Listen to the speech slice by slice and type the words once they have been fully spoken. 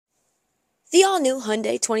The all-new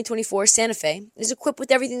Hyundai 2024 Santa Fe is equipped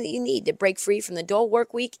with everything that you need to break free from the dull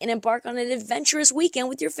work week and embark on an adventurous weekend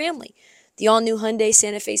with your family. The all-new Hyundai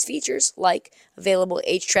Santa Fe's features, like available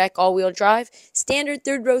H-Track all-wheel drive, standard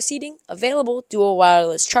third-row seating, available dual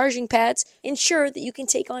wireless charging pads, ensure that you can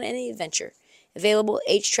take on any adventure. Available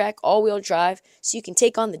H-Track all-wheel drive so you can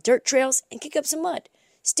take on the dirt trails and kick up some mud.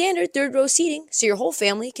 Standard third-row seating so your whole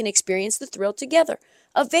family can experience the thrill together.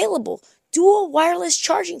 Available dual wireless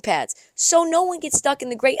charging pads so no one gets stuck in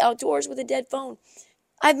the great outdoors with a dead phone.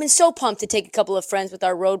 I've been so pumped to take a couple of friends with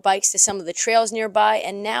our road bikes to some of the trails nearby,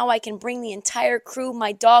 and now I can bring the entire crew,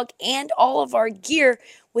 my dog, and all of our gear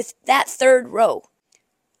with that third row.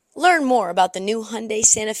 Learn more about the new Hyundai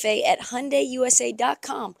Santa Fe at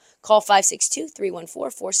HyundaiUSA.com. Call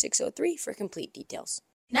 562-314-4603 for complete details.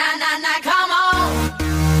 Nah, nah, nah, come on.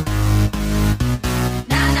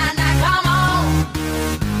 Nah, nah, nah, come on.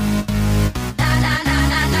 Nah, nah, nah,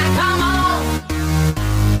 nah, nah, come on.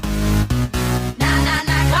 Nah, nah,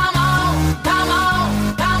 nah, come on. Come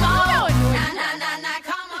on, come on. Nah, nah, nah, nah,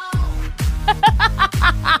 come on.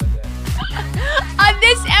 On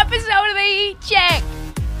this episode of the Heat Check,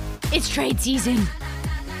 it's trade season.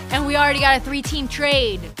 And we already got a 3-team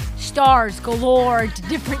trade. Stars galore to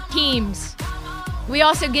different teams. We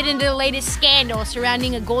also get into the latest scandal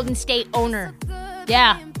surrounding a Golden State owner.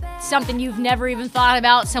 Yeah, something you've never even thought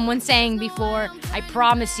about someone saying before. I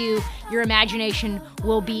promise you, your imagination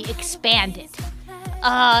will be expanded.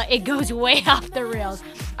 It goes way off the rails.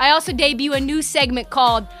 I also debut a new segment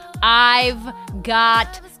called I've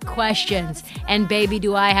Got Questions. And baby,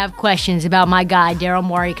 do I have questions about my guy, Daryl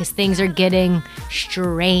Morey, because things are getting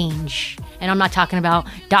strange. And I'm not talking about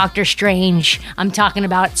Doctor Strange. I'm talking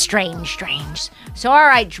about strange. So, all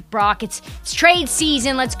right, Brock, it's trade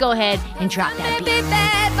season. Let's go ahead and drop that beat. Be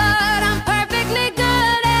bad, but I'm perfectly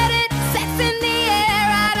good at it. Sex in the air,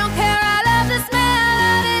 I don't care. I love the smell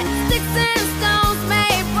of it. Sticks and stones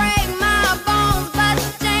may break my bones, but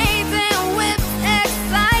chains and whips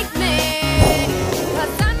excite me. 'Cause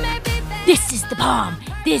I may be bad. This is the bomb.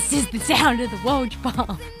 This is the sound of the Woj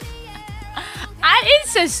bomb.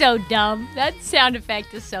 It's so dumb. That sound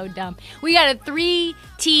effect is so dumb. We got a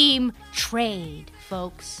 3-team trade,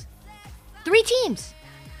 folks. 3 teams.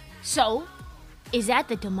 So, is that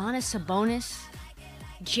the Domantas Sabonis,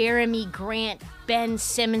 Jeremy Grant, Ben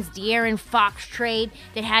Simmons, De'Aaron Fox trade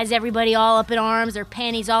that has everybody all up in arms, their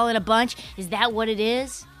panties all in a bunch? Is that what it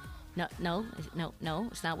is? No,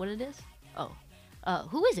 it's not what it is? Oh,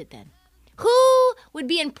 who is it then? Who would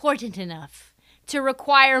be important enough to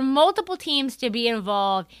require multiple teams to be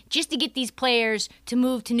involved just to get these players to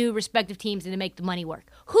move to new respective teams and to make the money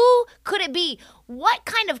work? Who could it be? What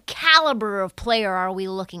kind of caliber of player are we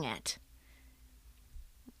looking at?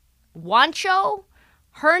 Juancho,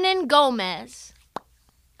 Hernan Gomez,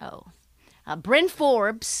 Bryn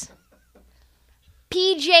Forbes,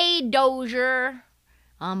 PJ Dozier,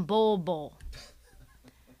 Bol.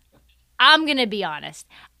 I'm going to be honest.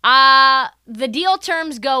 The deal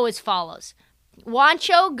terms go as follows.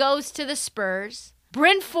 Juancho goes to the Spurs.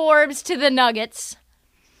 Bryn Forbes to the Nuggets.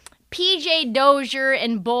 PJ Dozier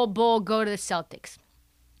and Bol go to the Celtics.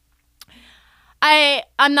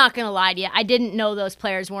 I'm not going to lie to you. I didn't know those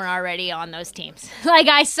players weren't already on those teams. Like,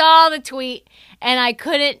 I saw the tweet, and I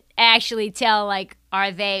couldn't actually tell, like,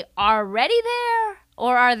 are they already there,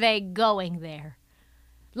 or are they going there?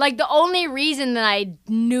 Like, the only reason that I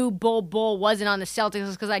knew Bol wasn't on the Celtics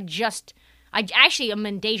was because I actually am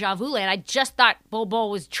in deja vu land. I just thought Bol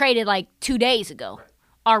was traded like 2 days ago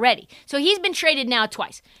already. So he's been traded now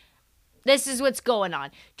twice. This is what's going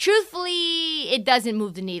on. Truthfully, it doesn't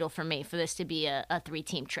move the needle for me for this to be a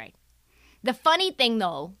 3-team trade. The funny thing,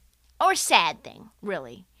 though, or sad thing,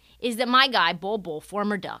 really, is that my guy, Bol,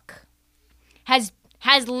 former Duck, has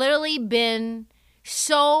literally been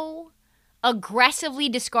so aggressively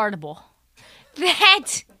discardable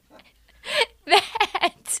that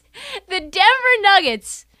the Denver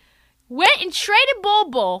Nuggets went and traded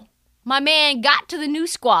Bol. My man got to the new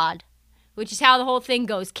squad, which is how the whole thing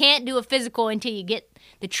goes. Can't do a physical until you get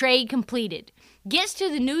the trade completed. Gets to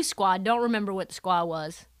the new squad. Don't remember what the squad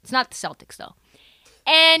was. It's not the Celtics, though.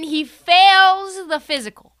 And he fails the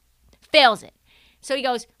physical. Fails it. So he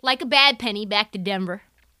goes, like a bad penny, back to Denver.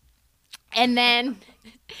 And then,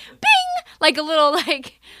 bing! Like a little,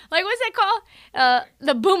 like what's that called?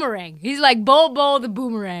 The boomerang. He's like Bol the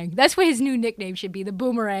boomerang. That's what his new nickname should be, the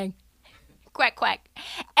boomerang. Quack, quack.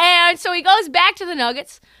 And so he goes back to the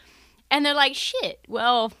Nuggets, and they're like, shit,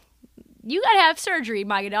 well, you got to have surgery,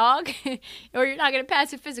 my dog, or you're not going to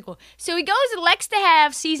pass a physical. So he goes and elects to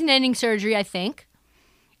have season-ending surgery, I think.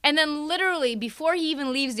 And then literally, before he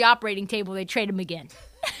even leaves the operating table, they trade him again.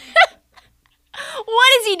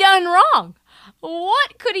 has he done wrong?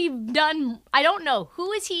 What could he have done? I don't know.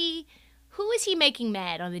 Who is he making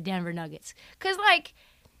mad on the Denver Nuggets? Because, like,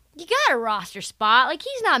 you got a roster spot. Like,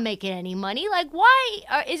 he's not making any money. Like,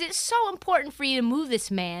 why is it so important for you to move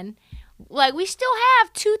this man? Like, we still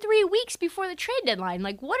have 2-3 weeks before the trade deadline.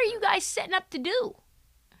 Like, what are you guys setting up to do?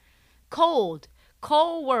 Cold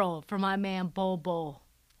world for my man Bobo.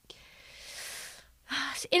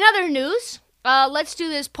 In other news, let's do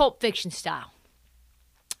this Pulp Fiction style.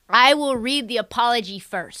 I will read the apology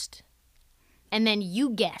first, and then you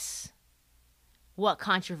guess what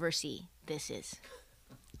controversy this is.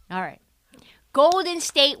 All right. Golden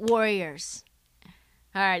State Warriors.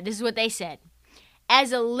 All right, this is what they said.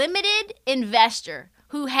 As a limited investor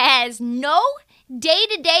who has no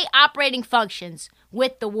day-to-day operating functions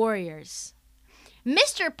with the Warriors,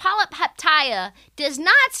 Mr. Palapaptaya does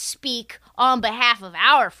not speak on behalf of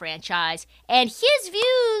our franchise, and his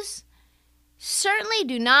views certainly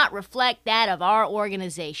do not reflect that of our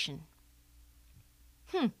organization.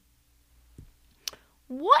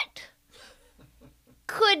 What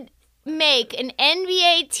could make an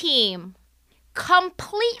NBA team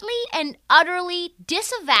completely and utterly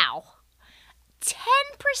disavow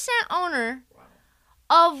 10% owner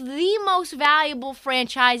of the most valuable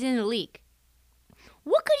franchise in the league?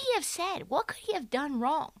 What could he have said? What could he have done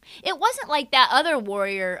wrong? It wasn't like that other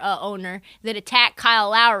Warrior owner that attacked Kyle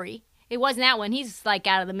Lowry. It wasn't that one. He's like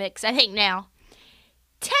out of the mix, I think now.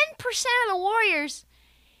 10% of the Warriors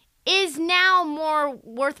is now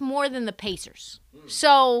worth more than the Pacers.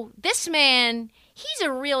 So this man, he's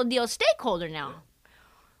a real deal stakeholder now.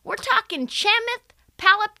 We're talking Chamath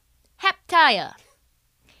Palihapitiya.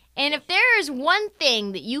 And if there is one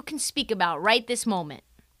thing that you can speak about right this moment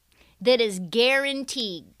that is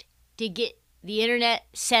guaranteed to get the internet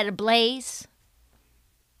set ablaze,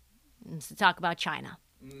 it's to talk about China,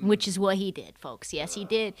 which is what he did, folks. Yes, he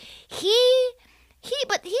did. But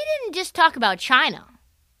he didn't just talk about China,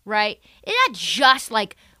 right? It's not just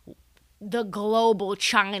like the global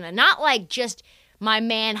China, not like just my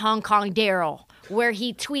man Hong Kong Daryl, where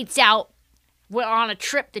he tweets out, we're on a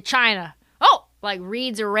trip to China. Oh, like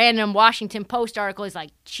reads a random Washington Post article. He's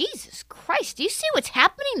like, Jesus Christ, do you see what's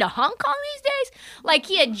happening to Hong Kong these days? Like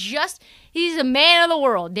he's a man of the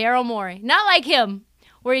world, Daryl Morey. Not like him,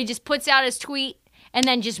 where he just puts out his tweet and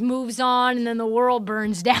then just moves on and then the world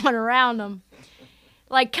burns down around him.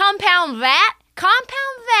 Like compound that,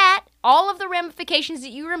 all of the ramifications that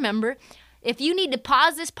you remember. If you need to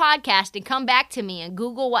pause this podcast and come back to me and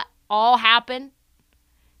Google what all happened,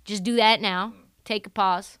 just do that now. Take a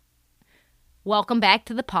pause. Welcome back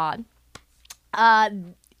to the pod.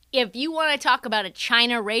 If you want to talk about a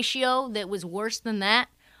China ratio that was worse than that,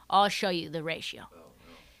 I'll show you the ratio.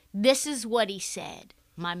 This is what he said,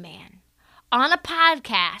 my man. On a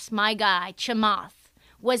podcast, my guy, Chamath,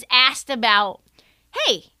 was asked about,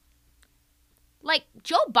 hey, like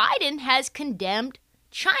Joe Biden has condemned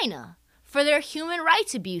China for their human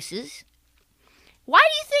rights abuses. Why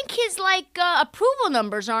do you think his approval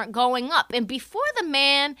numbers aren't going up? And before the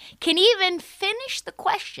man can even finish the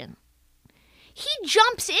question, he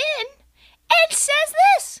jumps in and says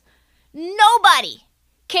this. Nobody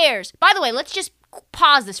cares. By the way, let's just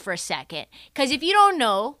pause this for a second, because if you don't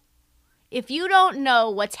know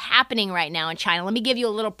what's happening right now in China, let me give you a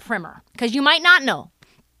little primer, because you might not know.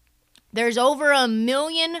 There's over 1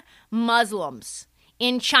 million Muslims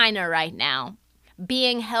in China right now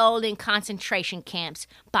being held in concentration camps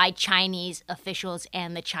by Chinese officials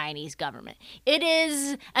and the Chinese government. It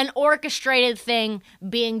is an orchestrated thing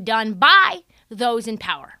being done by those in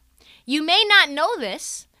power. You may not know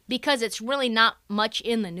this because it's really not much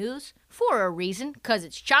in the news for a reason, because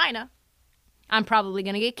it's China. I'm probably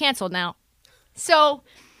going to get canceled now. So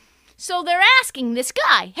they're asking this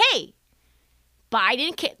guy, hey,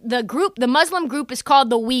 Biden, the Muslim group is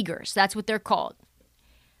called the Uyghurs. That's what they're called.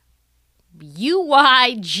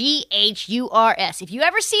 Uyghurs. If you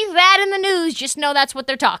ever see that in the news, just know that's what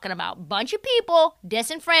they're talking about. Bunch of people,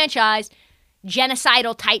 disenfranchised,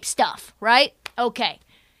 genocidal type stuff, right? Okay.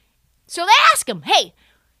 So they ask him, hey,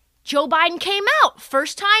 Joe Biden came out,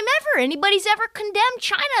 first time ever anybody's ever condemned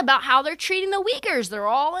China about how they're treating the Uyghurs. They're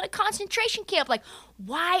all in a concentration camp. Like,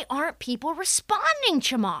 why aren't people responding,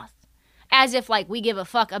 Chamath? As if, we give a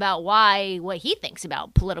fuck about what he thinks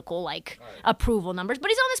about political, approval numbers. But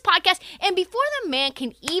he's on this podcast, and before the man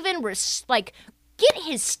can even, get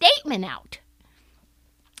his statement out,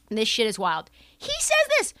 this shit is wild. He says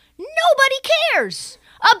this, nobody cares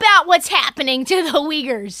about what's happening to the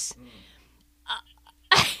Uyghurs.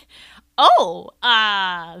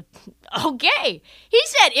 Okay. He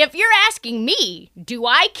said, if you're asking me, do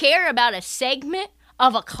I care about a segment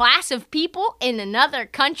of a class of people in another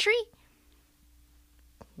country?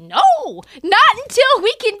 No, not until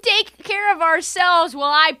we can take care of ourselves will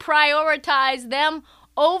I prioritize them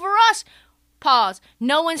over us. Pause.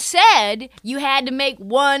 No one said you had to make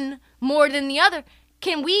one more than the other.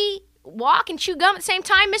 Can we walk and chew gum at the same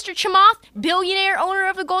time, Mr. Chamath, billionaire owner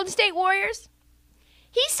of the Golden State Warriors?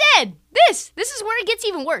 He said this is where it gets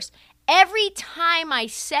even worse. Every time I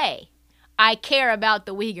say I care about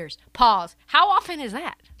the Uyghurs, pause. How often is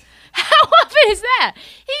that? How often is that?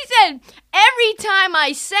 He said, every time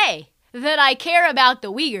I say that I care about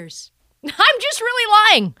the Uyghurs, I'm just really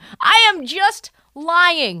lying. I am just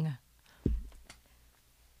lying.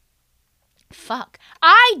 Fuck.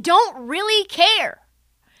 I don't really care.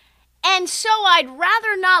 And so I'd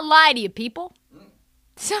rather not lie to you people.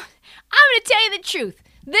 So I'm going to tell you the truth.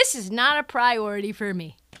 This is not a priority for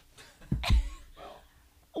me.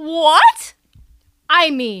 What? I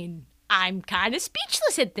mean, I'm kind of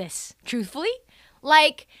speechless at this, truthfully.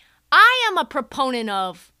 Like, I am a proponent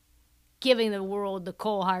of giving the world the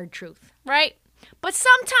cold hard truth, right? But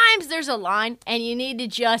sometimes there's a line and you need to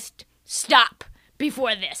just stop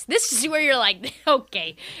before this. This is where you're like,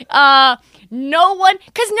 okay, no one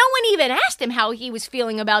even asked him how he was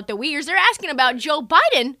feeling about the Uyghurs. They're asking about Joe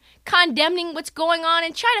Biden condemning what's going on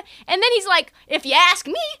in China. And then he's like, if you ask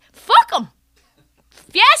me, fuck them.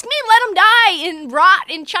 If you ask me, let them die and rot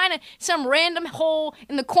in China, some random hole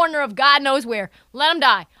in the corner of God knows where. Let them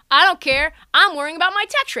die. I don't care. I'm worrying about my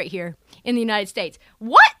tax rate here in the United States.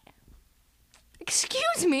 What?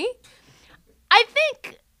 Excuse me? I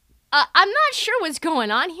think, I'm not sure what's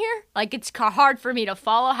going on here. Like, it's hard for me to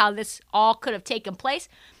follow how this all could have taken place.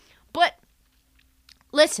 But,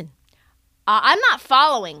 listen, I'm not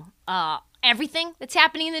following everything that's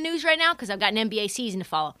happening in the news right now because I've got an NBA season to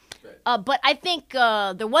follow. But I think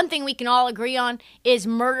the one thing we can all agree on is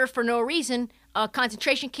murder for no reason,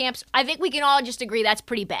 concentration camps. I think we can all just agree that's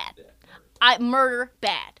pretty bad. Murder,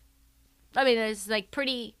 bad. I mean, it's like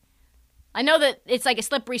pretty... I know that it's like a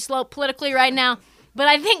slippery slope politically right now, but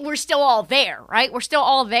I think we're still all there, right? We're still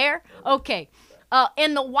all there? Okay.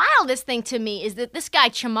 And the wildest thing to me is that this guy,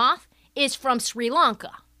 Chamath, is from Sri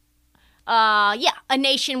Lanka. A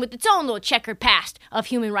nation with its own little checkered past of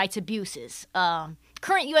human rights abuses.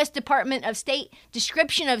 Current U.S. Department of State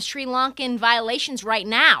description of Sri Lankan violations right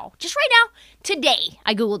now. Just right now, today,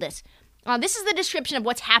 I Googled this. This is the description of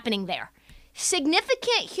what's happening there.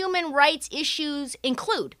 Significant human rights issues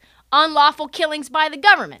include unlawful killings by the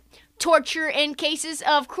government, torture in cases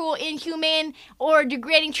of cruel, inhumane, or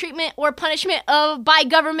degrading treatment or punishment by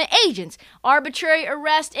government agents, arbitrary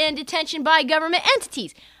arrest and detention by government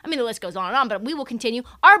entities. I mean, the list goes on and on, but we will continue.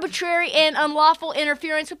 Arbitrary and unlawful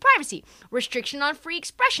interference with privacy, restriction on free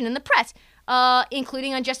expression in the press,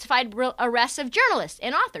 including unjustified arrests of journalists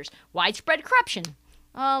and authors, widespread corruption.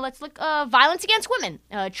 Let's look, violence against women,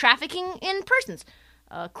 trafficking in persons.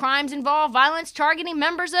 Crimes involve violence targeting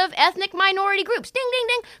members of ethnic minority groups. Ding, ding,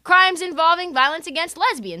 ding. Crimes involving violence against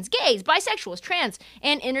lesbians, gays, bisexuals, trans,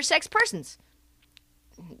 and intersex persons.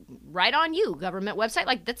 Right on you, government website.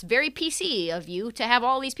 Like, that's very PC of you to have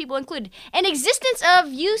all these people included. And existence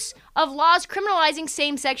of use of laws criminalizing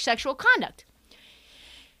same-sex sexual conduct.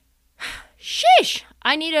 Sheesh.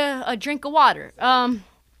 I need a drink of water. And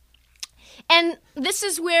this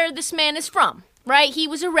is where this man is from, right? He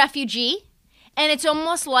was a refugee. And it's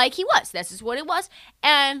almost like he was. This is what it was.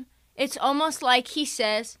 And it's almost like he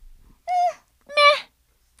says, meh.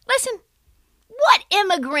 Listen, what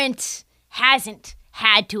immigrant hasn't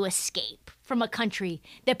had to escape from a country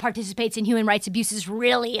that participates in human rights abuses,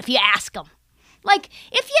 really, if you ask them? Like,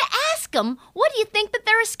 if you ask them, what do you think that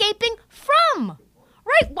they're escaping from?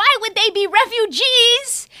 Right? Why would they be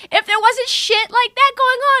refugees if there wasn't shit like that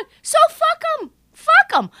going on? So fuck them. Fuck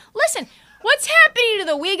them. Listen. What's happening to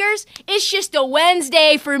the Uyghurs is just a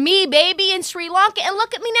Wednesday for me, baby, in Sri Lanka. And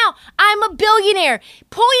look at me now. I'm a billionaire.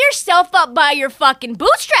 Pull yourself up by your fucking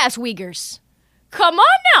bootstraps, Uyghurs. Come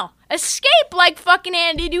on now. Escape like fucking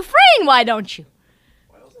Andy Dufresne, why don't you?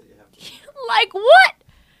 What else do you have to Like what?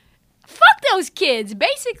 Fuck those kids,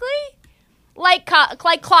 basically. Like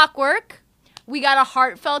clockwork. We got a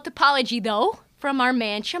heartfelt apology, though, from our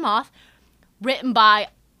man Chamath, written by,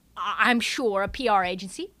 I'm sure, a PR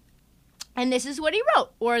agency. And this is what he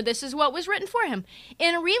wrote, or this is what was written for him.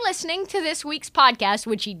 In re-listening to this week's podcast,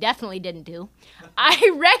 which he definitely didn't do,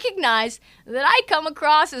 I recognize that I come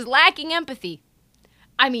across as lacking empathy.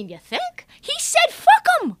 I mean, you think? He said fuck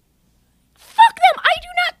them. Fuck them. I do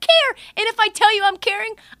not care. And if I tell you I'm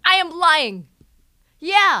caring, I am lying.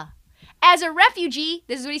 Yeah. As a refugee,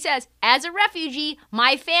 this is what he says, as a refugee,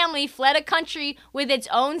 my family fled a country with its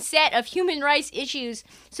own set of human rights issues.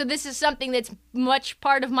 So this is something that's much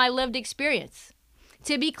part of my lived experience.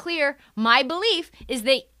 To be clear, my belief is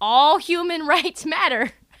that all human rights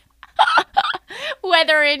matter.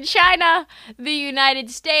 Whether in China, the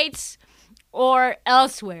United States, or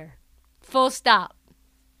elsewhere. Full stop.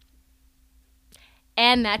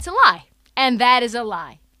 And that's a lie. And that is a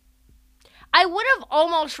lie. I would have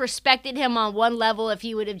almost respected him on one level if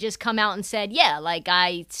he would have just come out and said, yeah, like,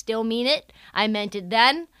 I still mean it. I meant it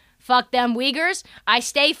then. Fuck them Uyghurs. I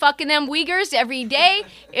stay fucking them Uyghurs every day.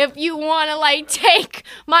 If you want to, like, take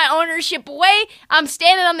my ownership away, I'm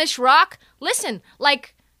standing on this rock. Listen,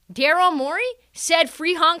 like, Daryl Morey said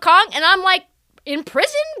free Hong Kong, and I'm like, in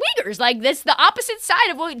prison Uyghurs. Like, this the opposite side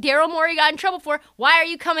of what Daryl Morey got in trouble for. Why are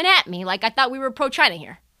you coming at me? Like, I thought we were pro-China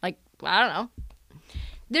here. Like, I don't know.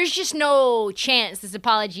 There's just no chance this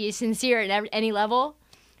apology is sincere at any level.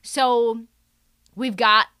 So we've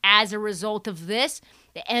got, as a result of this,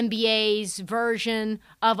 the NBA's version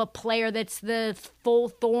of a player that's the full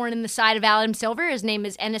thorn in the side of Adam Silver. His name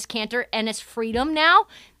is Enes Kanter, Enes Freedom now.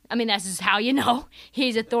 I mean, that's just how you know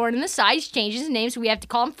he's a thorn in the side. He's changed his name, so we have to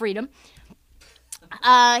call him Freedom.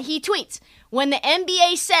 He tweets, when the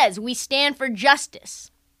NBA says we stand for justice,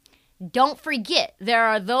 don't forget, there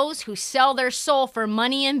are those who sell their soul for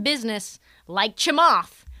money and business, like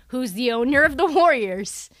Chamath, who's the owner of the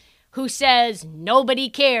Warriors, who says nobody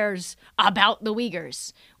cares about the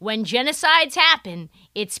Uyghurs. When genocides happen,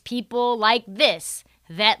 it's people like this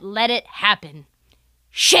that let it happen.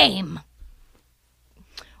 Shame!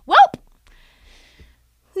 Well,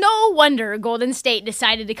 no wonder Golden State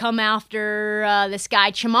decided to come after this guy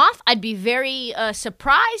Chamath. I'd be very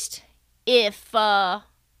surprised if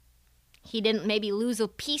he didn't maybe lose a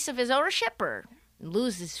piece of his ownership or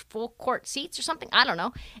lose his full court seats or something. I don't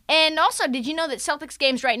know. And also, did you know that Celtics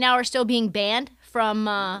games right now are still being banned from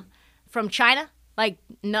China? Like,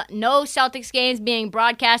 no Celtics games being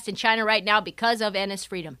broadcast in China right now because of Enes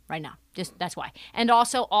Freedom right now. Just that's why. And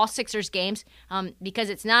also all Sixers games because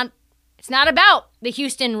it's not about the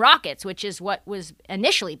Houston Rockets, which is what was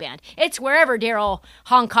initially banned. It's wherever Daryl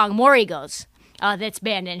Hong Kong Morey goes. That's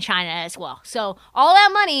banned in China as well. So all that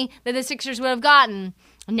money that the Sixers would have gotten,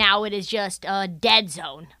 now it is just a dead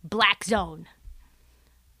zone, black zone.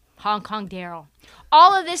 Hong Kong Daryl.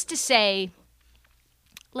 All of this to say,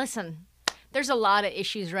 listen, there's a lot of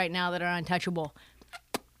issues right now that are untouchable,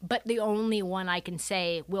 but the only one I can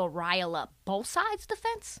say will rile up both sides of the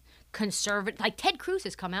fence, conservative, like Ted Cruz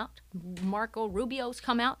has come out, Marco Rubio's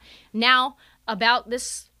come out now about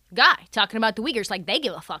this guy talking about the Uyghurs, like they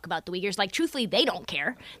give a fuck about the Uyghurs. Like, truthfully, they don't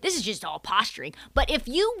care. This is just all posturing. But if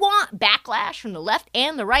you want backlash from the left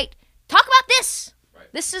and the right, talk about this.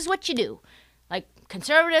 Right. This is what you do. Like,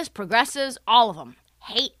 conservatives, progressives, all of them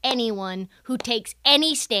hate anyone who takes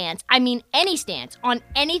any stance, I mean any stance, on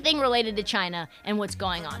anything related to China and what's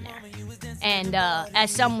going on there. And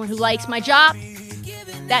as someone who likes my job,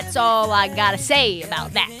 that's all I gotta say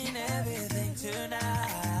about that.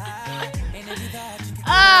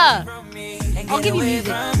 I'll give you music.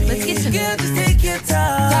 Let's get some music. Girl,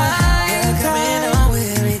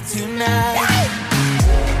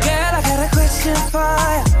 I got a question for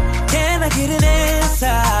you. Can I get an answer?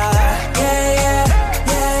 Yeah.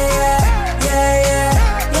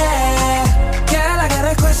 Girl, I got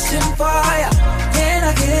a question for you. Can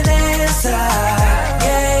I get an answer?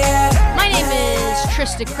 Yeah. My name is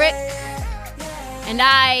Trysta Crick, and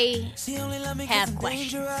I have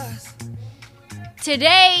questions.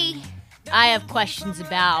 Today, I have questions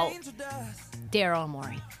about Daryl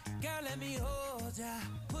Morey.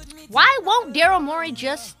 Why won't Daryl Morey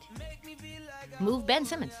just move Ben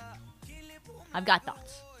Simmons? I've got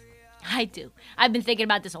thoughts. I do. I've been thinking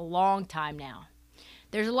about this a long time now.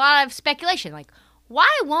 There's a lot of speculation, like,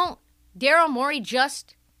 why won't Daryl Morey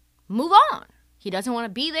just move on? He doesn't want to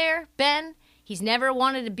be there, Ben. He's never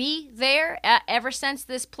wanted to be there ever since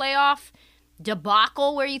this playoff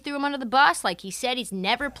debacle where you threw him under the bus. Like, he said he's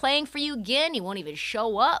never playing for you again. He won't even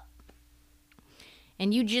show up.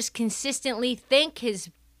 And you just consistently think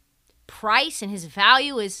his price and his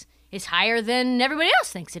value is higher than everybody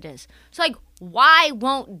else thinks it is. So, like, why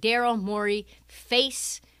won't Daryl Morey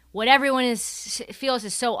face what everyone feels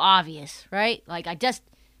is so obvious, right? Like, I just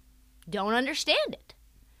don't understand it.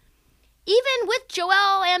 Even with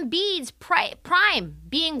Joel Embiid's prime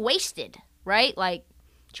being wasted, right? Like,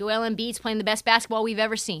 Joel Embiid's playing the best basketball we've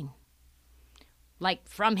ever seen. Like,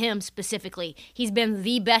 from him specifically. He's been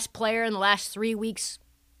the best player in the last 3 weeks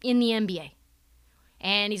in the NBA.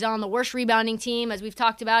 And he's on the worst rebounding team, as we've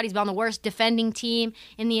talked about. He's on the worst defending team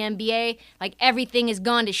in the NBA. Like, everything has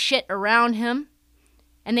gone to shit around him.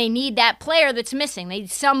 And they need that player that's missing. They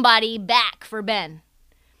need somebody back for Ben.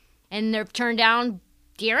 And they've turned down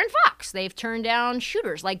De'Aaron Fox. They've turned down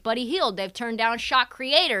shooters like Buddy Hield. They've turned down shot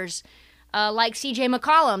creators like CJ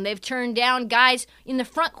McCollum. They've turned down guys in the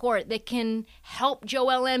front court that can help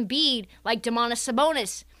Joel Embiid like Domantas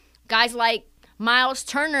Sabonis. Guys like Miles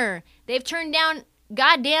Turner. They've turned down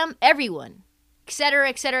goddamn everyone, et cetera,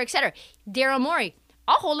 et cetera, et cetera. Daryl Morey,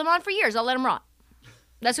 I'll hold him on for years. I'll let him rot.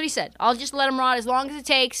 That's what he said. I'll just let him rot as long as it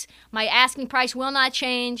takes. My asking price will not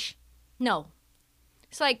change. No.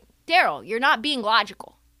 It's like, Daryl, you're not being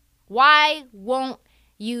logical. Why won't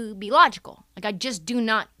you be logical? Like, I just do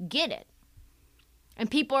not get it.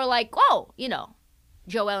 And people are like, oh,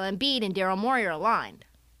 Joel Embiid and Daryl Morey are aligned.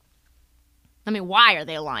 I mean, why are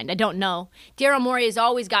they aligned? I don't know. Daryl Morey has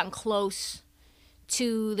always gotten close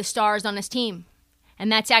to the stars on his team.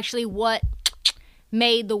 And that's actually what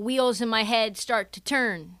made the wheels in my head start to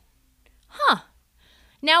turn.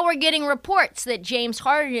 Now we're getting reports that James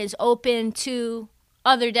Harden is open to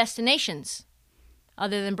other destinations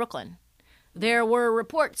other than Brooklyn. There were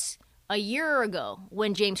reports a year ago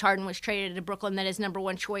when James Harden was traded to Brooklyn that his number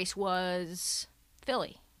one choice was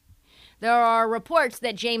Philly. There are reports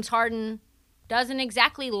that James Harden doesn't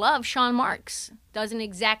exactly love Sean Marks, doesn't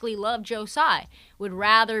exactly love Joe Tsai, would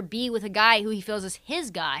rather be with a guy who he feels is his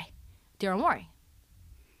guy, Daryl Morey.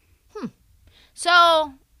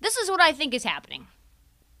 So this is what I think is happening.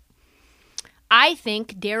 I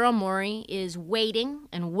think Daryl Morey is waiting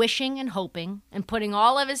and wishing and hoping and putting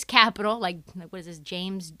all of his capital, like what is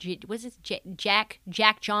this, Jack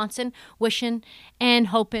Johnson, wishing and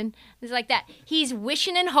hoping. It's like that. He's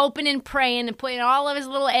wishing and hoping and praying and putting all of his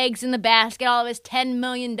little eggs in the basket, all of his $10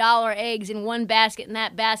 million eggs in one basket, and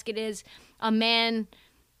that basket is a man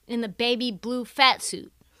in the baby blue fat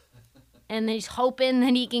suit. And he's hoping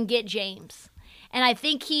that he can get James. And I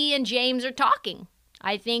think he and James are talking.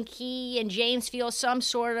 I think he and James feel some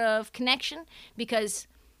sort of connection because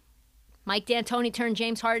Mike D'Antoni turned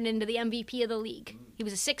James Harden into the MVP of the league. He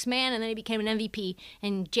was a sixth man, and then he became an MVP.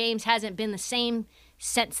 And James hasn't been the same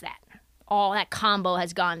since that. All that combo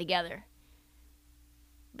has gone together.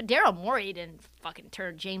 But Daryl Morey didn't fucking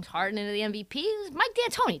turn James Harden into the MVP. It was Mike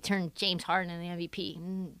D'Antoni turned James Harden into the MVP.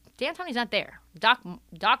 And D'Antoni's not there.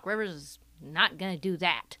 Doc Rivers is not going to do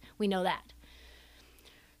that. We know that.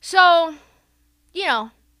 So,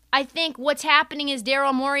 I think what's happening is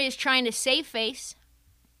Daryl Morey is trying to save face.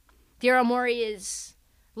 Daryl Morey is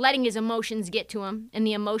letting his emotions get to him, and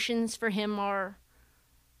the emotions for him are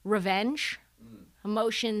revenge.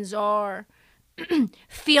 Emotions are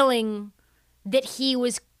feeling that he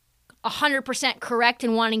was 100% correct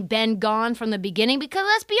in wanting Ben gone from the beginning, because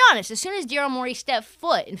let's be honest, as soon as Daryl Morey stepped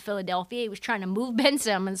foot in Philadelphia, he was trying to move Ben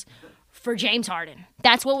Simmons for James Harden.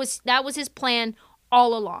 That was his plan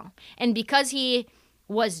all along. And because he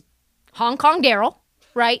was Hong Kong Daryl,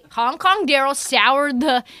 right? Hong Kong Daryl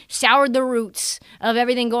soured the roots of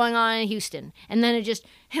everything going on in Houston. And then it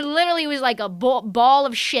literally was like a ball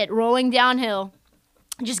of shit rolling downhill,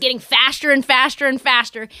 just getting faster and faster and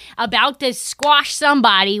faster, about to squash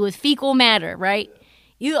somebody with fecal matter, right?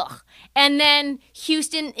 Ugh. And then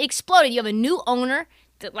Houston exploded. You have a new owner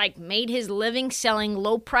that made his living selling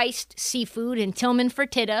low-priced seafood in Tillman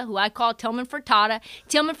Fertitta, who I call Tillman Fertata.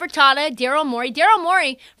 Tillman Fertata, Daryl Morey. Daryl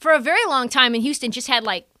Morey, for a very long time in Houston, just had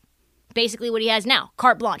basically what he has now.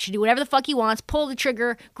 Carte blanche to do whatever the fuck he wants, pull the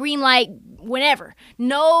trigger, green light, whenever.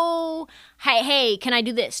 No, hey, can I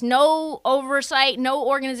do this? No oversight, no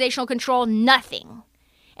organizational control, nothing.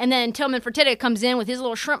 And then Tillman Fertitta comes in with his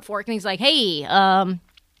little shrimp fork, and he's like, hey,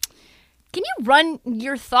 can you run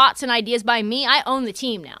your thoughts and ideas by me? I own the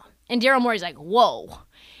team now. And Daryl Morey's like, whoa.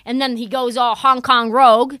 And then he goes all Hong Kong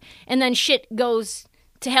rogue, and then shit goes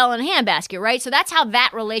to hell in a handbasket, right? So that's how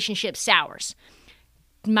that relationship sours.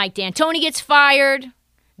 Mike D'Antoni gets fired.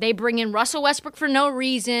 They bring in Russell Westbrook for no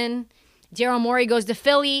reason. Daryl Morey goes to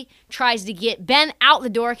Philly, tries to get Ben out the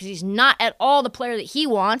door because he's not at all the player that he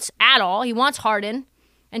wants at all. He wants Harden.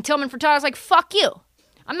 And Tillman Fertitta's like, fuck you.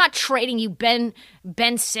 I'm not trading you Ben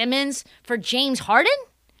Simmons for James Harden.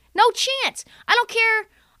 No chance. I don't care.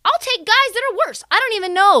 I'll take guys that are worse. I don't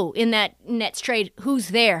even know in that Nets trade who's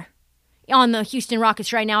there on the Houston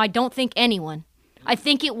Rockets right now. I don't think anyone. I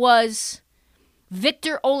think it was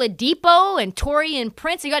Victor Oladipo and Taurean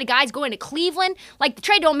Prince. You got guys going to Cleveland. The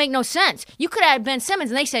trade don't make no sense. You could have Ben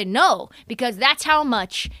Simmons, and they said no because that's how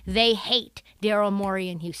much they hate Daryl Morey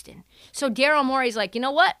in Houston. So Daryl Morey's like, you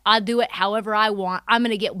know what? I'll do it however I want. I'm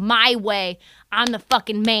going to get my way. I'm the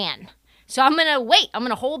fucking man. So I'm going to wait. I'm going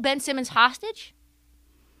to hold Ben Simmons hostage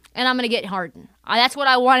and I'm going to get Harden. That's what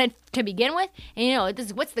I wanted to begin with. And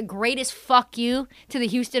what's the greatest fuck you to the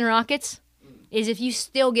Houston Rockets? Is if you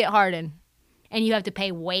still get Harden and you have to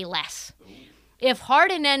pay way less. If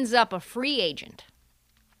Harden ends up a free agent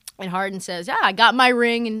and Harden says, I got my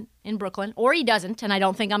ring in Brooklyn, or he doesn't, and I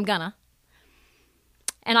don't think I'm gonna,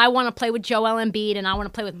 and I want to play with Joel Embiid and I want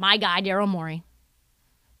to play with my guy, Daryl Morey,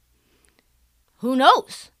 who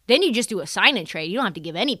knows? Then you just do a sign and trade. You don't have to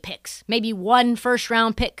give any picks. Maybe one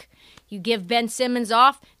first-round pick. You give Ben Simmons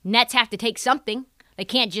off. Nets have to take something. They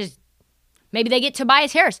can't just... Maybe they get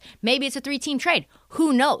Tobias Harris. Maybe it's a 3-team trade.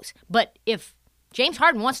 Who knows? But if James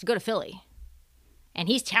Harden wants to go to Philly, and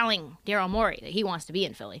he's telling Daryl Morey that he wants to be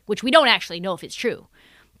in Philly, which we don't actually know if it's true,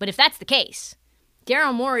 but if that's the case,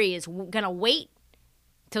 Daryl Morey is going to wait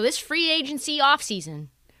till this free agency offseason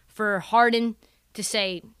for Harden to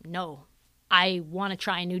say, no, I want to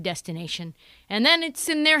try a new destination. And then it's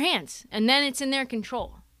in their hands. And then it's in their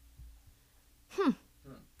control.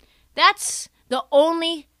 That's the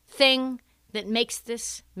only thing that makes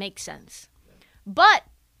this make sense. But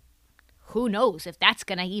who knows if that's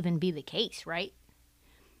going to even be the case, right?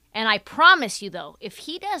 And I promise you, though, if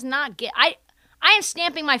he does not get... I am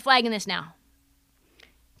stamping my flag in this now.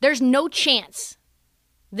 There's no chance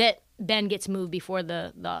that Ben gets moved before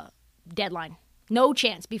the deadline. No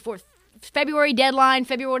chance before February deadline,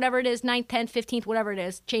 February whatever it is, 9th, 10th, 15th, whatever it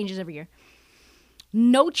is, changes every year.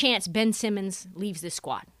 No chance Ben Simmons leaves this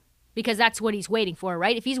squad because that's what he's waiting for,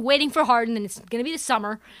 right? If he's waiting for Harden, then it's going to be the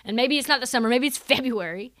summer, and maybe it's not the summer, maybe it's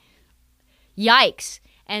February. Yikes.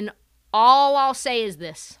 And all I'll say is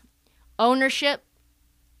this. Ownership,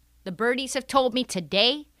 the birdies have told me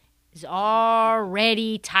today, is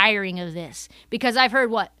already tiring of this because I've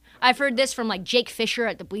heard what? I've heard this from like Jake Fisher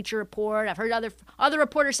at the Bleacher Report. I've heard other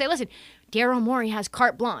reporters say, listen, Daryl Morey has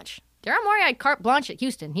carte blanche. Daryl Morey had carte blanche at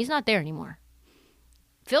Houston. He's not there anymore.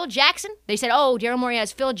 Phil Jackson, they said, Daryl Morey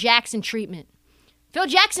has Phil Jackson treatment. Phil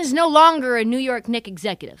Jackson's no longer a New York Knicks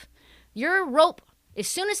executive. Your rope, as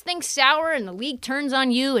soon as things sour and the league turns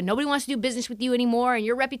on you and nobody wants to do business with you anymore and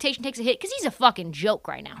your reputation takes a hit, because he's a fucking joke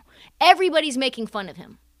right now. Everybody's making fun of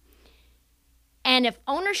him. And if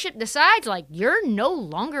ownership decides, like, you're no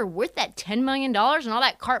longer worth that $10 million and all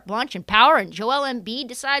that carte blanche and power, and Joel Embiid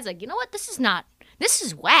decides, like, you know what, this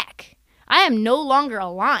is whack. I am no longer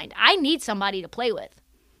aligned. I need somebody to play with.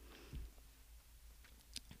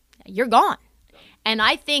 You're gone. And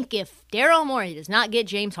I think if Daryl Morey does not get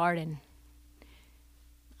James Harden,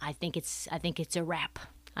 I think it's a wrap.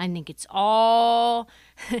 I think it's all,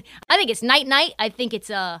 I think it's night-night. I think it's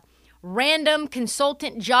a random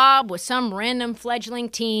consultant job with some random fledgling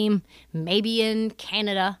team, maybe in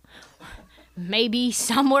Canada, maybe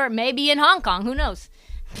somewhere, maybe in Hong Kong, who knows?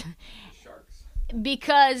 Sharks.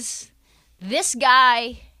 Because this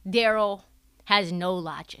guy, Daryl, has no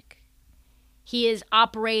logic. He is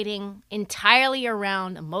operating entirely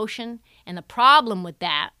around emotion, and the problem with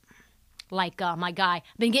that, like my guy,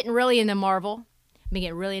 I've been getting really into Marvel.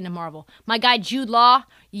 My guy Jude Law,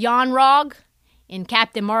 Yon-Rogg, in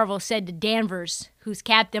Captain Marvel said to Danvers, who's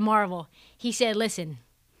Captain Marvel, he said, listen,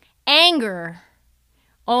 anger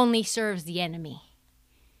only serves the enemy.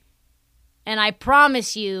 And I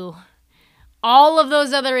promise you, all of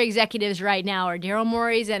those other executives right now are Daryl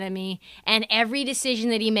Morey's enemy, and every decision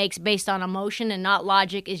that he makes based on emotion and not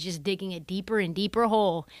logic is just digging a deeper and deeper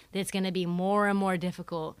hole that's going to be more and more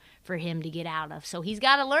difficult for him to get out of. So he's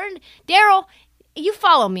got to learn. Daryl, you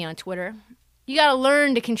follow me on Twitter. You got to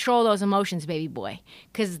learn to control those emotions, baby boy,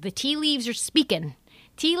 because the tea leaves are speaking.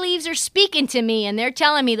 Tea leaves are speaking to me, and they're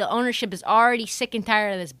telling me the ownership is already sick and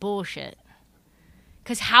tired of this bullshit.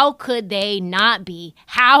 Because how could they not be?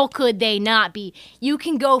 How could they not be? You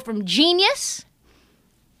can go from genius,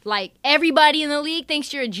 like everybody in the league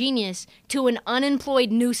thinks you're a genius, to an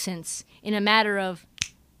unemployed nuisance in a matter of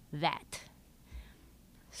that.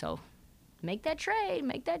 So make that trade.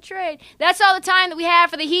 That's all the time that we have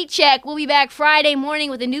for the Heat Check. We'll be back Friday morning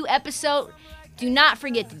with a new episode. Do not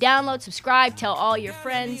forget to download, subscribe, tell all your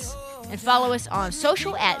friends, and follow us on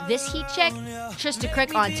social at This Heat Check, Trysta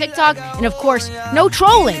Crick on TikTok, and of course, no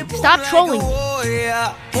trolling. Stop trolling me.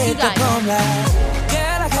 You guys. Girl, I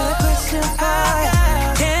got a question for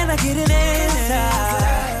ya. Can I get an answer?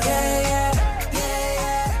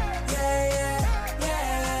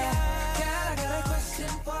 Girl, I got a question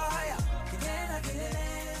for ya. Can I get an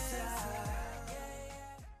answer?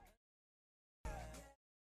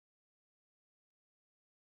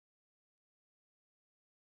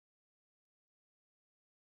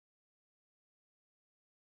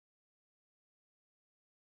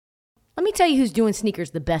 Let me tell you who's doing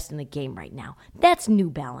sneakers the best in the game right now. That's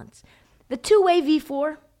New Balance. The two-way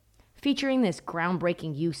V4 featuring this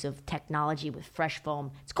groundbreaking use of technology with fresh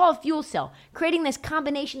foam. It's called Fuel Cell, creating this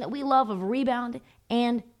combination that we love of rebound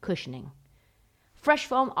and cushioning. Fresh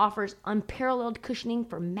foam offers unparalleled cushioning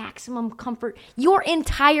for maximum comfort your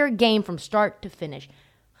entire game from start to finish.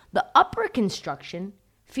 The upper construction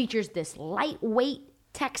features this lightweight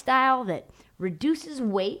textile that reduces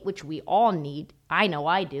weight, which we all need, I know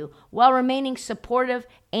I do, while remaining supportive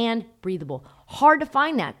and breathable. Hard to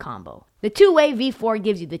find that combo. The two-way V4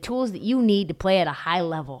 gives you the tools that you need to play at a high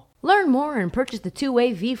level. Learn more and purchase the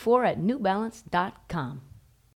two-way V4 at newbalance.com.